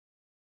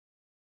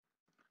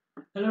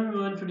Hello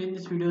everyone, today in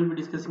this video we'll be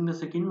discussing the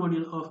second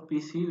module of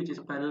PC, which is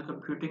parallel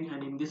computing,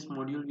 and in this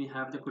module we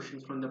have the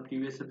questions from the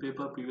previous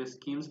paper, previous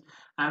schemes.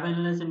 I have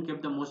analyzed and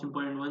kept the most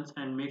important ones,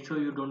 and make sure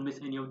you don't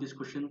miss any of these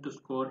questions to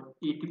score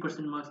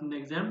 80% marks in the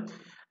exam.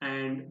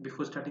 And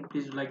before starting,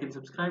 please do like and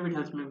subscribe, it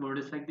helps make more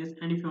videos like this,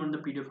 and if you want the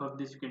PDF of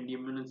this you can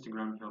DM me on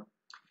Instagram here.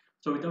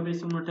 So without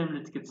wasting more time,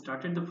 let's get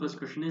started. The first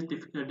question is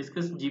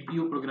discuss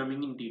GPU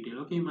programming in detail.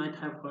 Okay, you might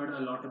have heard a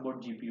lot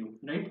about GPU,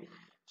 right?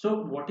 So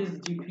what is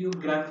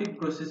GPU? Graphic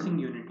processing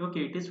unit.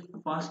 Okay, it is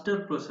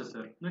faster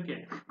processor.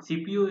 Okay,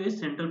 CPU is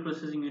central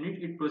processing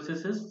unit. It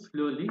processes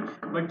slowly,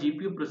 but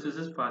GPU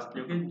processes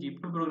fastly. Okay,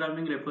 GPU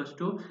programming refers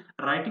to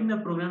writing the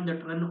program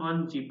that run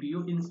on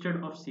GPU instead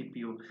of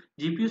CPU.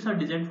 GPUs are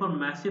designed for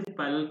massive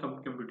parallel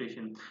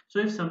computation. So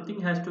if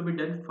something has to be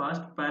done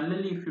fast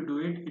parallelly, if you do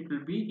it, it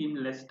will be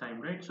in less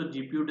time, right? So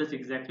GPU does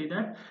exactly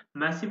that.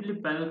 Massively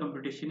parallel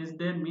computation is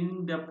there,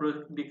 meaning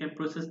they can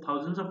process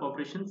thousands of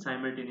operations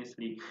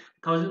simultaneously.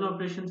 Thousand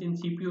operations in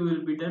CPU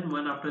will be done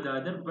one after the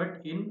other, but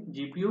in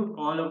GPU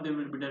all of them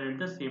will be done at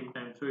the same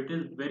time. So it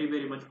is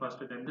very much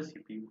faster than the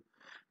CPU.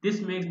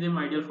 This makes them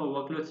ideal for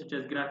workloads such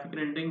as graphic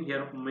rendering.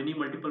 Here many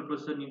multiple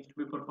processors needs to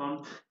be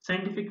performed.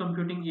 Scientific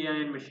computing,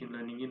 AI and machine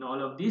learning. In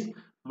all of these,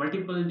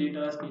 multiple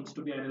data needs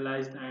to be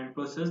analyzed and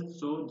processed.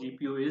 So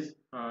GPU is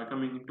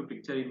coming into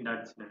picture in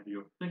that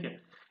scenario. Okay.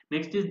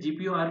 Next is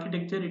GPU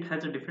architecture. It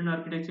has a different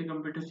architecture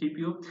compared to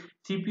CPU.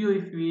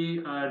 CPU, if we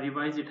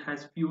revise, it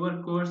has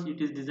fewer cores. It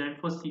is designed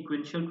for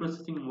sequential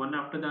processing one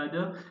after the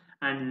other,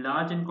 and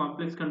large and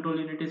complex control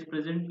unit is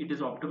present. It is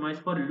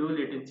optimized for low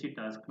latency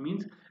tasks,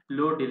 means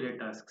low delay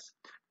tasks.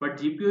 But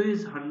GPU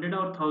is hundred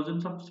or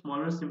thousands of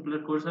smaller,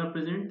 simpler cores are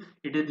present.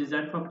 It is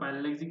designed for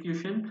parallel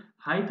execution.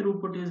 High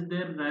throughput is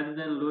there rather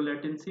than low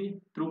latency.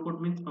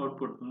 Throughput means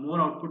output. More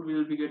output we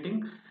will be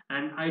getting,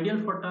 and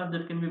ideal for tasks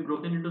that can be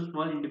broken into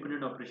small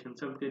independent operations.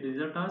 So if there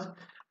is a task,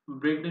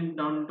 break them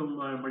down into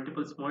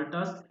multiple small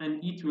tasks,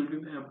 and each will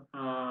be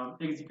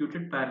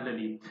executed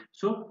parallelly.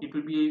 So it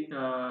will be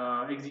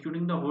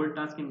executing the whole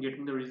task and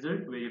getting the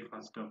result very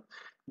faster.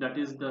 That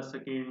is the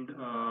second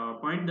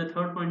point. The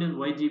third point is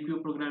why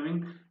GPU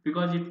programming,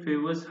 because it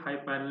favors high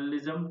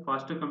parallelism,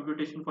 faster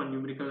computation for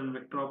numerical and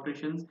vector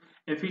operations,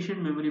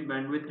 efficient memory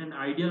bandwidth, and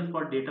ideal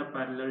for data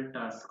parallel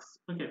tasks.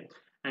 Okay,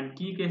 and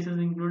key cases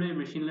include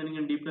machine learning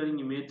and deep learning,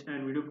 image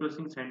and video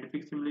processing,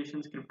 scientific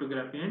simulations,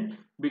 cryptography, and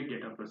big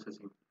data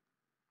processing.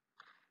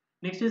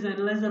 Next is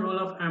analyze the role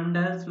of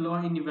Amdahl's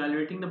law in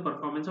evaluating the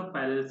performance of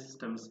parallel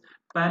systems.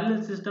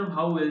 Parallel system,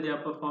 how well they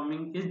are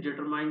performing is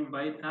determined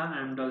by the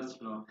Amdahl's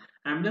law.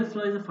 Amdahl's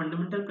law is a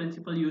fundamental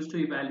principle used to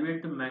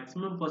evaluate the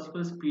maximum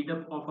possible speed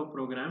up of a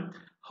program,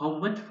 how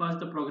much fast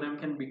the program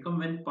can become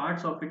when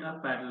parts of it are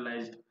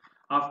parallelized.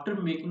 After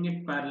making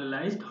it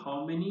parallelized,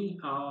 how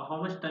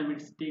much time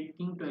it's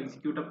taking to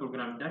execute a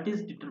program, that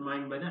is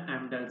determined by the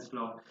Amdahl's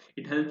law.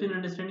 It helps in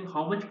understanding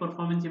how much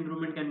performance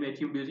improvement can be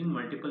achieved using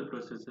multiple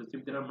processors.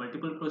 If there are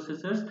multiple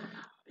processors,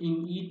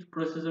 in each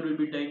processor will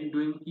be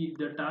doing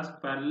the task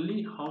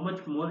parallelly, how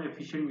much more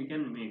efficient we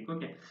can make.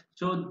 Okay,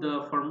 so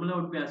the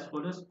formula would be as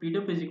follows: speed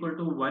up is equal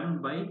to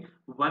 1 by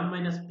 1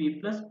 minus p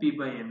plus p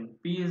by n.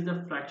 P is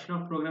the fraction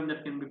of program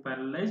that can be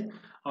parallelized.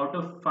 Out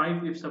of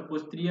 5, if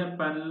suppose 3 are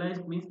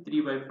parallelized, means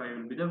 3 by 5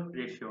 will be the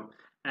ratio,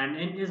 and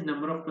n is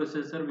number of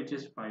processor, which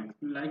is 5.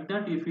 Like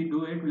that, if we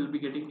do it, we will be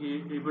getting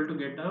able to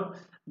get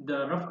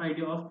the rough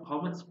idea of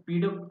how much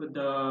speed up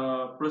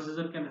the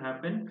processor can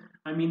happen.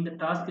 I mean the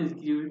task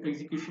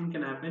execution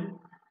can happen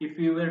if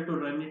we were to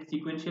run it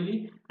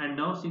sequentially, and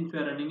now since we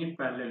are running it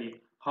parallelly,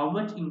 how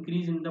much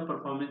increase in the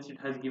performance it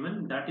has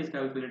given, that is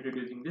calculated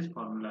using this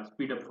formula,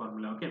 speed up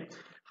formula. Okay,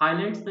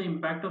 highlights the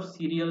impact of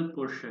serial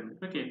portion.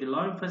 Okay, the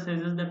law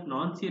emphasizes that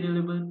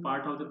non-serializable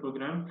part of the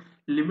program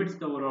limits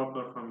the overall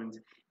performance.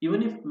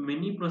 Even if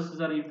many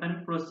processors or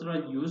infinite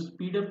processors are used,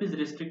 speed up is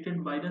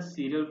restricted by the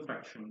serial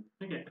fraction.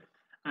 Okay,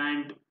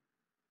 and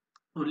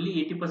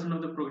only 80%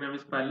 of the program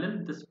is parallel.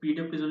 The speed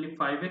up is only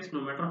 5x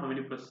no matter how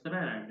many processors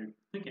are added.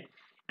 Okay,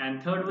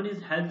 and third one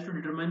is helps to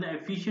determine the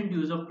efficient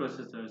use of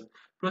processors.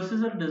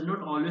 Processor does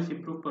not always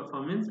improve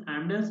performance.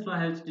 Amdahl's law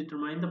helps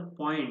determine the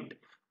point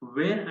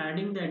where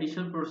adding the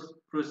additional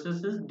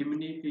processes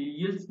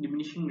yields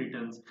diminishing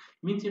returns.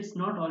 Means it's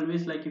not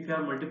always like if you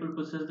have multiple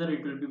processors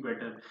it will be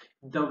better.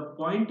 The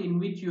point in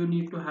which you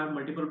need to have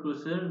multiple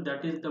processors,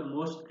 that is the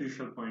most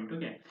crucial point.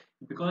 Okay,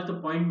 because the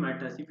point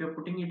matters. If you're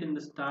putting it in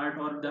the start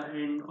or the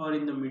end or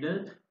in the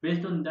middle,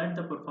 based on that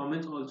the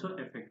performance also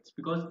affects,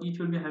 because each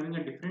will be having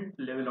a different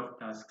level of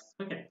tasks.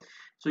 Okay,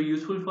 so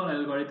useful for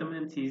algorithm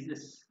and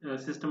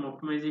system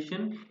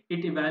optimization.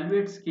 It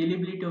evaluates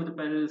scalability of the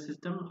parallel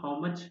system, how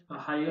much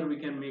higher we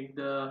can make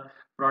the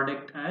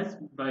product as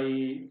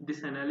by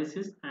this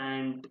analysis,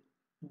 and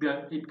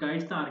it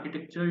guides the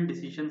architectural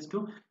decisions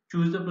to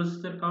choose the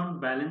processor count,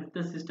 balance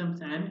the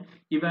systems, and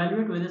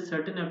evaluate whether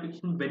certain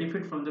applications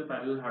benefit from the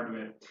parallel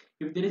hardware.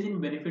 If there is any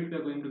benefit we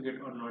are going to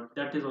get or not,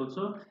 that is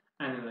also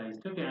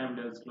analyzed. Okay,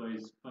 Amdahl's law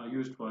is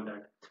used for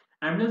that.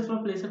 Amdahl's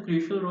law plays a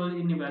crucial role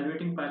in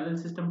evaluating parallel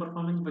system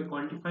performance by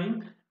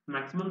quantifying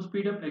Maximum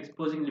speed up,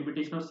 exposing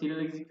limitation of serial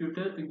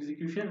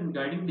execution and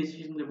guiding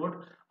decisions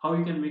about how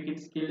you can make it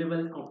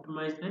scalable,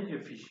 optimized, and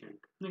efficient.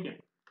 Okay.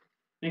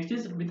 Next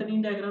is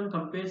within diagram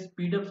compares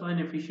speedups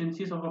and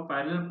efficiencies of a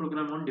parallel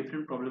program on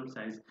different problem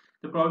size.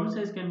 The problem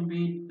size can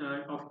be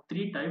of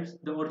three types.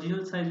 The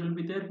original size will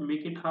be there,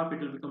 make it half, it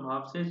will become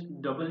half size,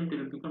 double it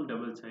will become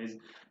double size.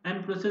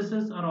 And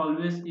processes are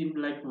always in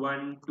like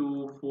 1,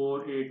 2,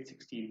 4, 8,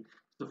 16.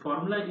 The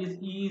formula is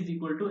E is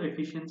equal to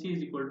efficiency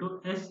is equal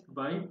to S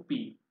by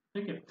P.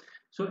 Okay.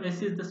 So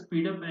S is the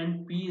speed up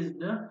and P is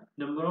the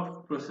number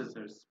of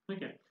processors.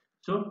 Okay.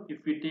 So if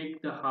we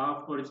take the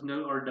half,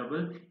 original or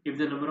double, if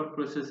the number of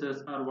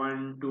processors are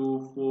 1,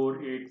 2,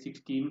 4, 8,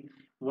 16,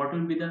 what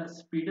will be the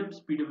speed up?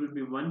 Speed up will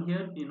be 1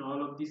 here in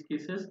all of these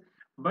cases.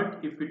 But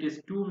if it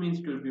is 2 means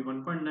it will be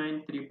 1.9,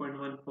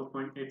 3.1,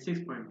 4.8,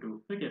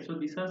 6.2. Okay, so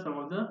these are some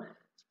of the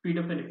speed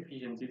up and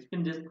efficiencies. You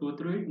can just go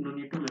through it, no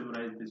need to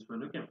memorize this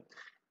one. Okay.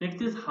 Next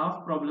is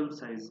half problem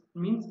size.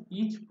 Means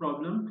each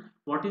problem,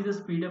 what is the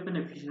speed up and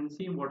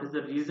efficiency, what is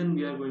the reason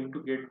we are going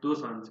to get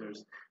those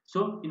answers.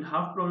 So in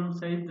half problem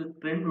size, the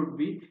trend would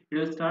be it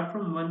will start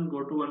from 1,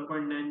 go to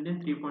 1.9, then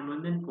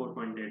 3.1, then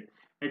 4.8.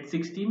 At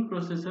 16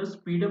 processors,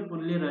 speed up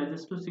only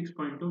rises to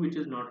 6.2, which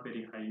is not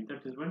very high.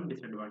 That is one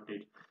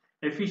disadvantage.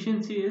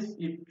 Efficiency is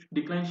it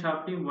declines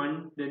sharply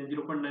 1, then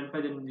 0.95,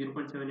 then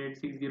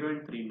 0.7860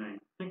 and 39.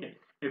 Okay.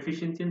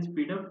 Efficiency and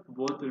speed up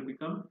both will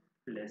become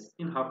less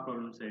in half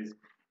problem size.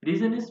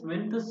 Reason is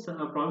when the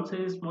problem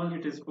size is small,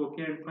 it is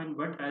okay and fine,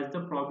 but as the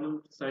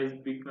problem size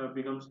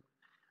becomes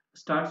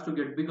starts to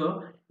get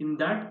bigger, in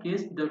that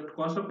case the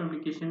cost of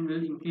communication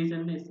will increase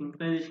and the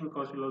synchronization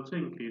cost will also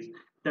increase.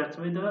 That's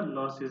why the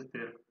loss is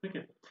there.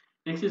 Okay.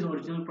 Next is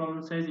original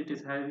problem size. It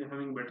is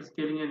having better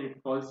scaling and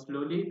it falls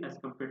slowly as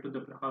compared to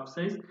the half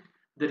size.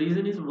 The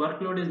reason is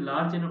workload is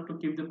large enough to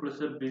keep the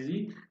processor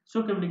busy,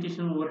 so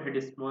communication overhead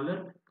is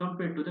smaller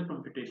compared to the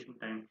computation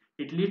time.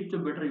 It leads to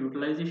better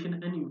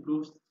utilization and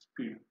improves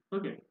speed.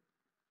 Okay.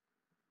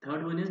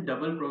 Third one is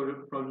double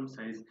problem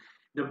size.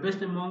 The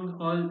best among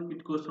all,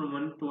 it goes from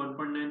 1 to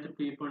 1.9 to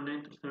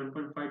 3.9 to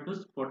 7.5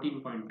 to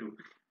 14.2.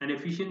 And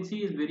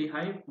efficiency is very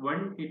high.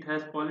 One, it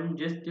has fallen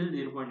just till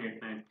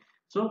 0.89.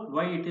 So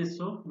why it is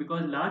so?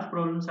 Because large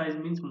problem size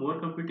means more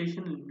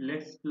computation,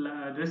 less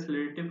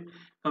relative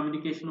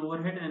communication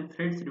overhead, and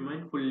threads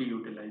remain fully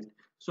utilized.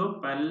 So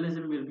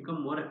parallelism will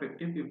become more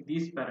effective if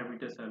these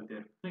parameters are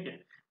there. Okay.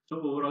 So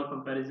overall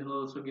comparison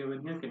also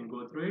given here. Can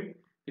go through it.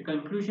 The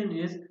conclusion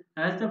is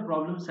as the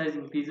problem size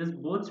increases,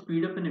 both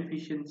speed up and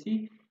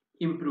efficiency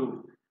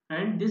improve.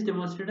 And this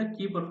demonstrates a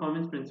key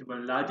performance principle.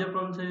 Larger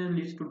problem size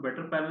leads to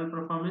better parallel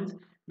performance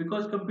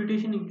because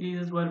computation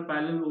increases while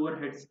parallel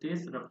overhead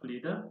stays roughly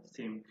the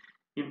same.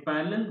 In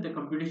parallel, the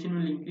computation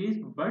will increase,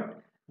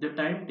 but the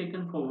time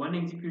taken for one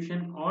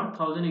execution or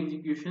 1000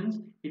 executions,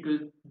 it will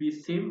be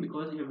same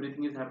because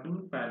everything is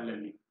happening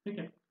parallelly.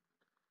 Okay.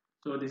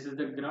 So this is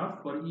the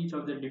graph for each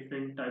of the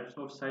different types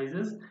of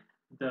sizes.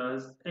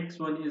 The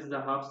x1 is the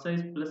half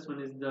size, plus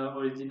 1 is the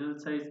original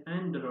size,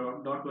 and the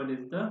dot 1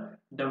 is the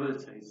double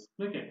size.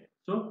 Okay.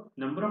 So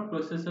number of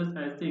processors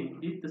as they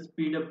increase, the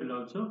speed up will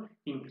also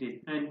increase,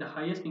 and the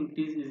highest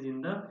increase is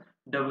in the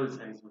double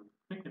size one.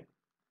 Okay.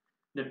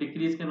 The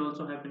decrease can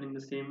also happen in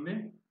the same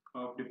way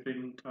of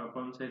different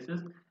font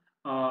sizes.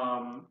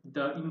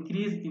 The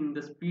increase in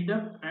the speed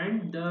up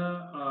and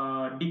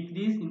the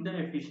decrease in the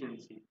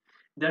efficiency.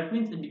 That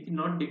means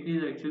not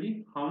decrease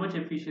actually. How much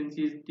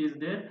efficiency it is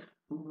there?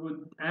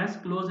 As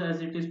close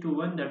as it is to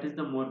 1, that is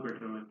the more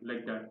better one,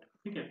 like that.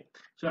 Okay.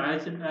 So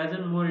as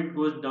and more it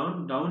goes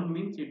down, down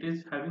means it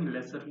is having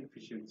lesser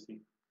efficiency.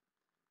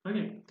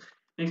 Okay.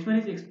 Next one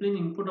is explain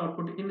input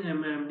output in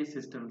MIMD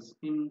systems.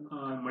 In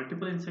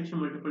multiple instruction,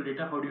 multiple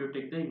data, how do you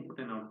take the input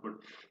and output?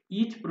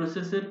 Each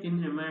processor in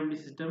MIMD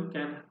system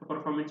can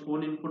perform its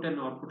own input and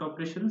output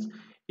operations.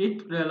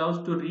 It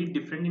allows to read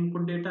different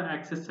input data,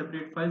 access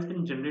separate files,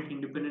 and generate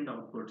independent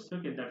outputs.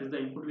 Okay, that is the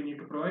input we need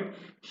to provide.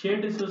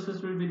 Shared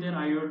resources will be there: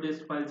 IO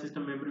disk, file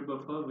system, memory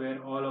buffer,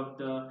 where all of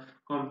the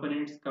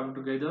components come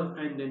together,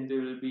 and then they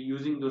will be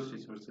using those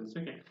resources.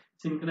 Okay.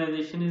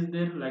 Synchronization is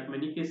there. Like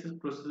many cases,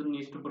 processor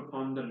needs to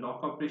perform the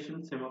lock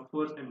operations,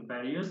 semaphores, and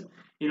barriers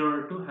in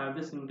order to have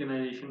the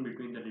synchronization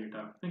between the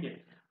data.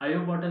 Okay.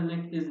 IO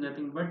bottleneck is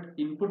nothing but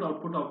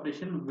input-output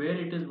operation where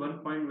it is one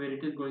point where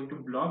it is going to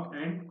block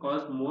and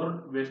cause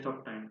more waste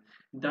of time.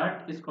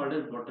 That is called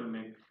as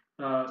bottleneck.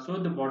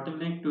 So the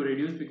bottleneck to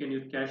reduce, we can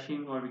use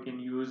caching, or we can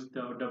use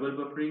the double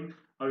buffering,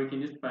 or we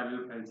can use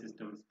parallel file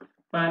systems.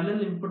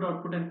 Parallel input,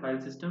 output, and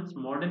file systems.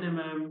 Modern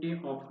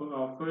MIMD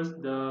offers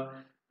the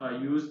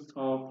use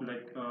of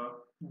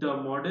the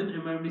modern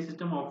MIMD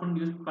system often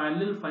use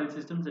parallel file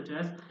systems such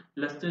as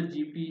Lustre,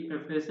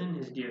 GPFS, and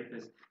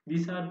HDFS.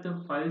 These are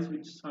the files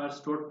which are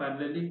stored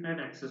parallelly and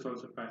accessed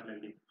also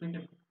parallelly.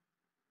 Okay.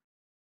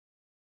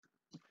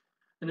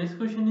 The next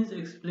question is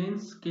explain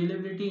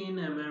scalability in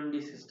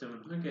MIMD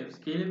system. Okay,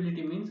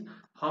 scalability means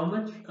how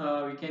much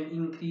we can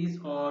increase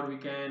or we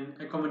can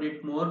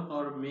accommodate more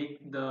or make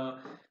the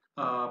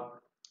uh,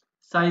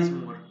 size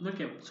more.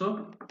 Okay,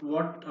 so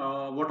what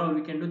all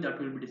we can do, that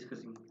we'll be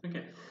discussing.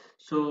 Okay,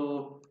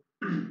 so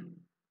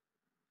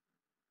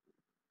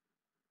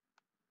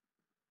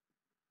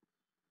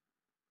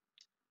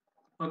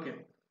okay,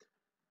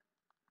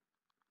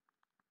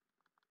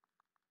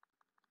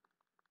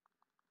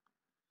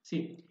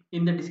 see,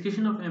 in the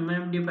discussion of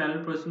MIMD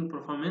parallel processing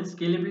performance,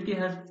 scalability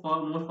has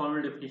far more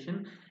formal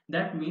definition.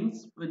 That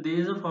means there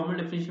is a formal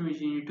definition which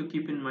you need to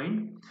keep in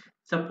mind.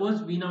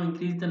 Suppose we now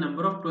increase the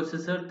number of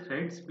processor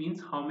threads,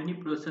 means how many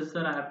processors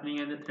are happening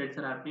and the threads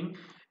are happening.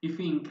 If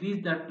we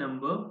increase that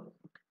number,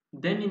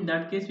 then in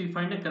that case we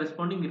find a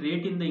corresponding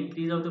rate in the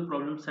increase of the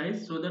problem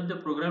size, so that the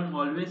program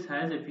always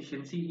has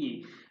efficiency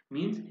E.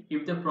 Means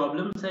if the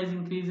problem size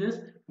increases,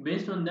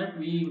 based on that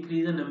we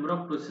increase the number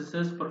of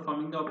processors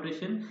performing the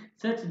operation,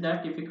 such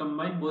that if we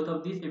combine both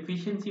of these,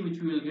 efficiency which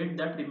we will get,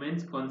 that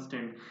remains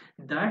constant.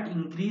 That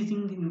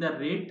increasing in the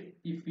rate,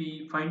 if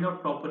we find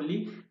out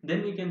properly,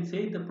 then we can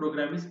say the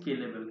program is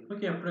scalable.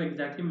 Okay, after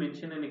exactly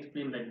mention and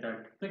explain like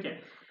that.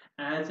 Okay,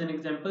 as an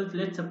example,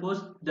 let's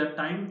suppose the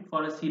time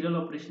for a serial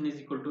operation is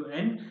equal to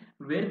n,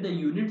 where the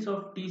units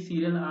of t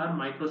serial are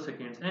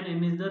microseconds and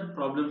n is the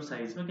problem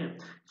size. Okay,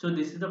 so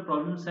this is the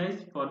problem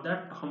size, for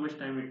that how much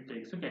time it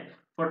takes. Okay,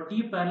 for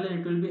t parallel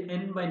it will be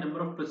n by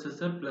number of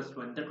processor plus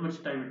 1, that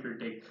much time it will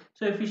take.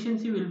 So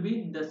efficiency will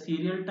be the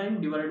serial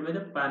time divided by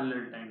the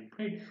parallel time,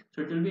 right?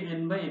 So it will be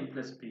n by n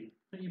plus p.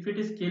 If it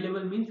is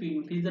scalable, means we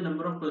increase the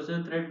number of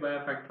processor thread by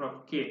a factor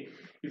of k.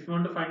 If you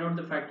want to find out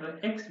the factor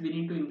x, we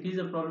need to increase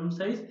the problem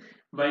size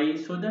by,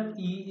 so that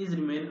e is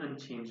remain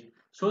unchanged.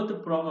 So the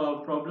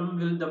problem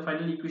will, the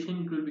final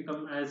equation, it will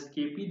become as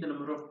kp, the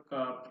number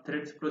of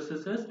threads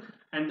processors,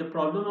 and the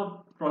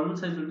problem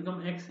size will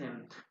become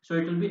xn. So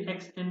it will be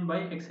xn by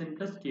xn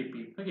plus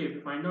kp. Okay, if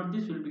you find out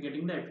this, we'll be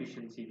getting the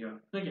efficiency here.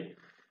 Okay,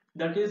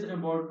 that is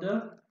about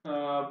the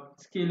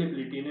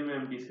scalability in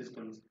MMD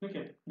systems.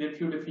 Okay, there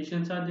few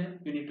definitions are there.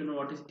 You need to know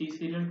what is T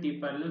serial, T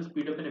parallel,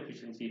 speed up, and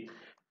efficiency.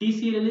 T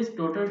serial is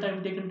total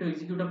time taken to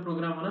execute a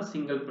program on a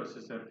single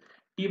processor.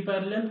 T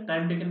parallel,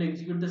 time taken to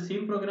execute the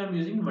same program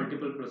using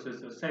multiple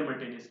processors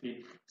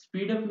simultaneously.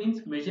 Speed up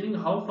means measuring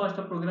how fast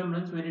a program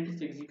runs when it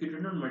is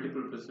executed on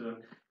multiple processors.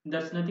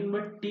 That's nothing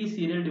but T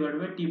serial divided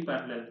by T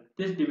parallel.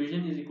 This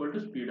division is equal to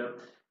speed up.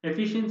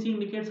 Efficiency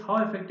indicates how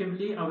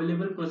effectively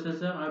available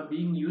processors are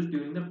being used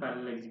during the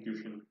parallel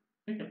execution.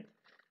 Okay.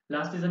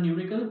 Last is a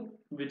numerical,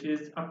 which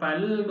is a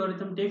parallel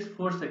algorithm takes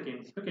 4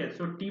 seconds. Okay,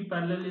 so T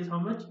parallel is how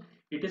much?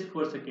 It is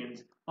 4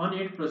 seconds on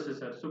 8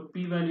 processors. So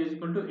P value is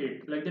equal to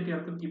 8. Like that, you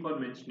have to keep on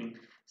mentioning.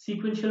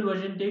 Sequential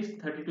version takes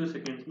 32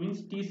 seconds.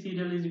 Means T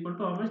serial is equal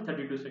to how much?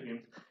 32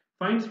 seconds.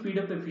 Find speed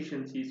up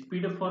efficiency.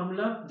 Speed up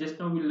formula, just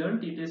now we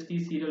learned, it is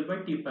T serial by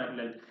T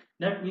parallel.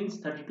 That means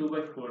 32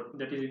 by 4.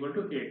 That is equal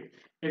to 8.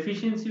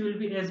 Efficiency will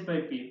be S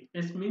by P.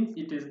 S means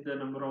it is the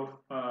number of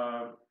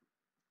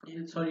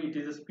sorry, it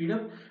is a speed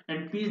up,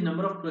 and P is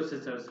number of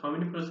processors. How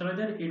many processors are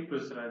there? 8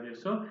 processors are there.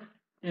 So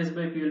S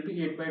by P will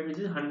be 8 by, which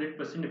is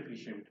 100%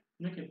 efficient.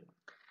 Okay,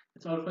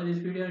 that's all for this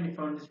video. And if you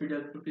found this video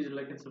helpful, please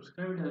like and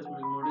subscribe. It helps me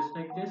make more videos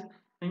like this.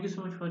 Thank you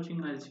so much for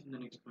watching. I'll see you in the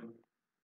next one.